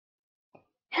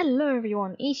Hello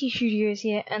everyone, ET Studios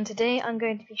here, and today I'm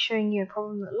going to be showing you a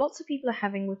problem that lots of people are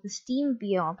having with the Steam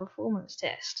VR performance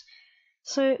test.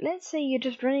 So let's say you're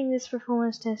just running this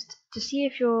performance test to see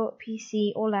if your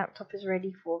PC or laptop is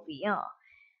ready for VR.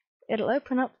 It'll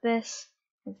open up this,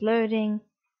 it's loading,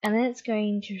 and then it's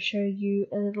going to show you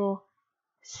a little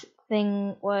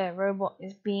thing where a robot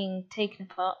is being taken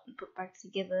apart and put back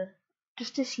together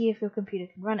just to see if your computer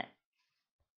can run it.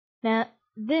 Now,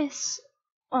 this,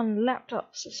 on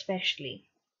laptops especially,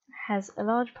 has a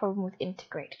large problem with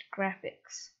integrated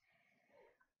graphics.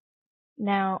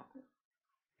 Now,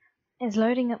 it's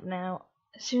loading up now.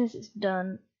 As soon as it's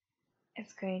done,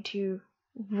 it's going to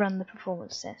run the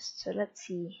performance test. So let's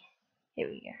see. Here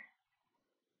we go.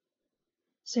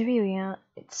 So here we are.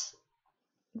 It's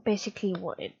basically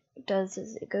what it does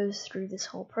is it goes through this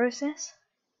whole process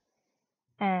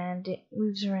and it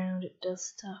moves around, it does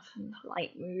stuff, and the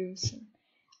light moves. And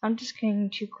I'm just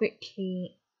going to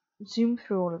quickly zoom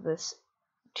through all of this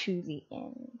to the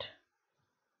end.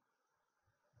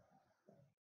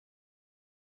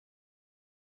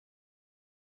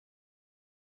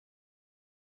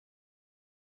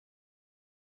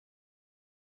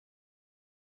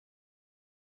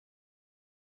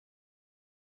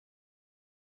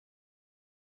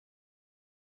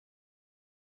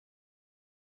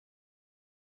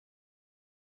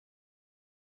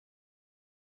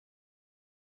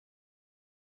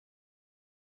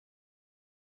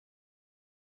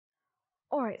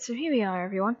 Alright, so here we are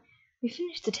everyone. We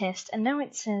finished the test and now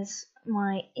it says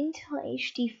my Intel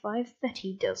HD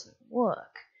 530 doesn't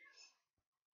work.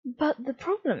 But the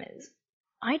problem is,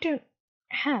 I don't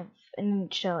have an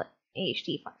Intel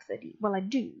HD 530. Well, I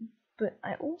do, but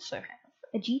I also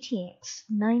have a GTX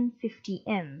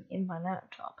 950M in my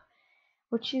laptop,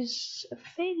 which is a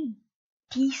fairly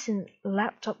decent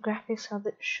laptop graphics card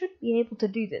that should be able to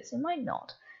do this. It might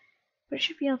not, but it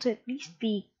should be able to at least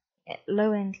be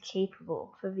low-end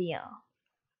capable for VR.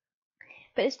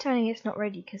 But it's telling it's not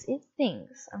ready because it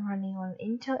thinks I'm running on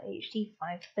Intel HD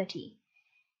 530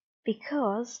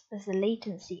 because there's a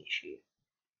latency issue.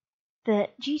 The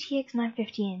GTX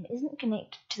 950M isn't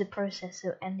connected to the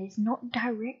processor and is not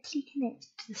directly connected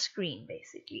to the screen,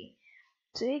 basically.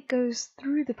 So it goes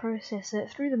through the processor,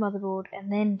 through the motherboard,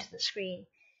 and then to the screen,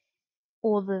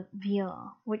 or the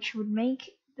VR, which would make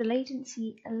the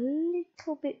latency a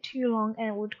little bit too long and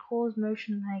it would cause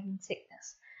motion lag and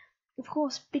sickness. Of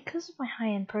course, because of my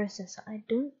high-end processor, I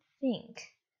don't think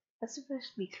that's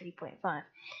supposed to be 3.5.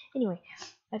 Anyway,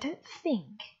 I don't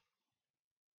think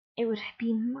it would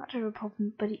be much of a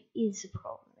problem, but it is a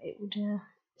problem. It would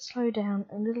slow down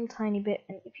a little tiny bit,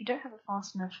 and if you don't have a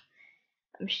fast enough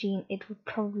machine, it would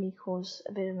probably cause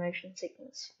a bit of motion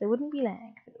sickness. There wouldn't be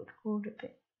lag, but it would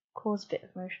cause a bit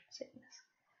of motion sickness.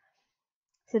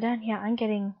 So down here, I'm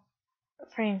getting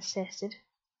frames tested,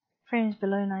 frames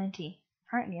below 90,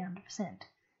 apparently 100%.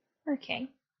 Okay,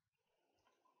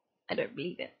 I don't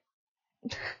believe it,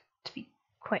 to be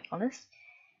quite honest.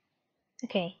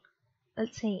 Okay,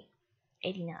 let's say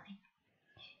 89.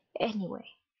 Anyway,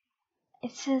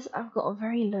 it says I've got a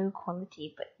very low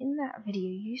quality, but in that video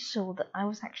you saw that I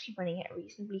was actually running it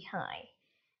reasonably high.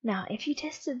 Now, if you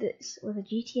tested this with a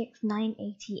GTX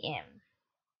 980M,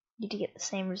 you'd get the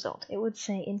same result. It would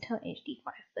say Intel HD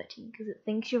 530 because it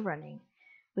thinks you're running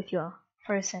with your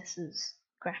processor's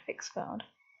graphics card.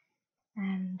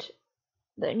 And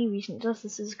the only reason it does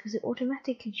this is because it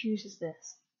automatically chooses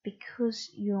this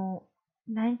because your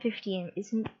 950M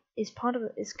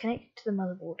is connected to the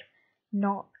motherboard,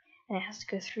 and it has to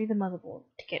go through the motherboard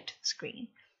to get to the screen.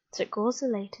 So it causes a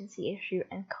latency issue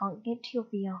and can't get to your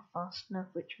VR fast enough,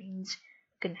 which means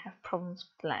you're going to have problems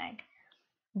with lag.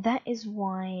 That is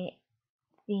why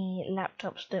the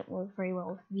laptops don't work very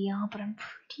well with VR, but I'm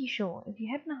pretty sure if you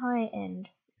had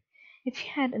if you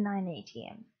had a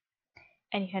 980M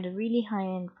and you had a really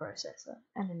high-end processor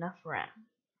and enough RAM,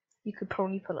 you could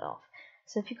probably pull it off.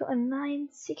 So if you've got a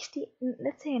 960,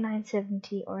 let's say a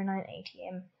 970 or a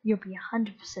 980M, you'll be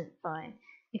 100% fine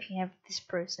if you have this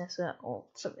processor or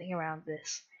something around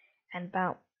this and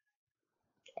about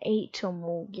 8 or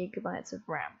more gigabytes of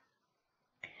RAM.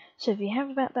 So if you have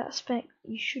about that spec,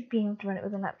 you should be able to run it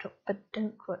with a laptop, but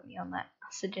don't quote me on that. I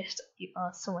suggest you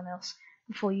ask someone else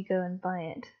before you go and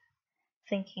buy it,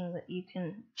 thinking that you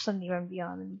can suddenly run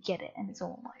VR and then you get it and it's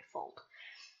all my fault.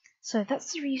 So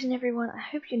that's the reason, everyone. I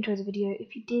hope you enjoyed the video.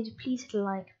 If you did, please hit a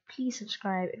like, please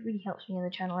subscribe. It really helps me and the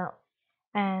channel out.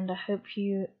 And I hope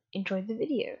you enjoyed the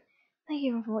video. Thank you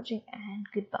everyone for watching, and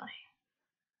goodbye.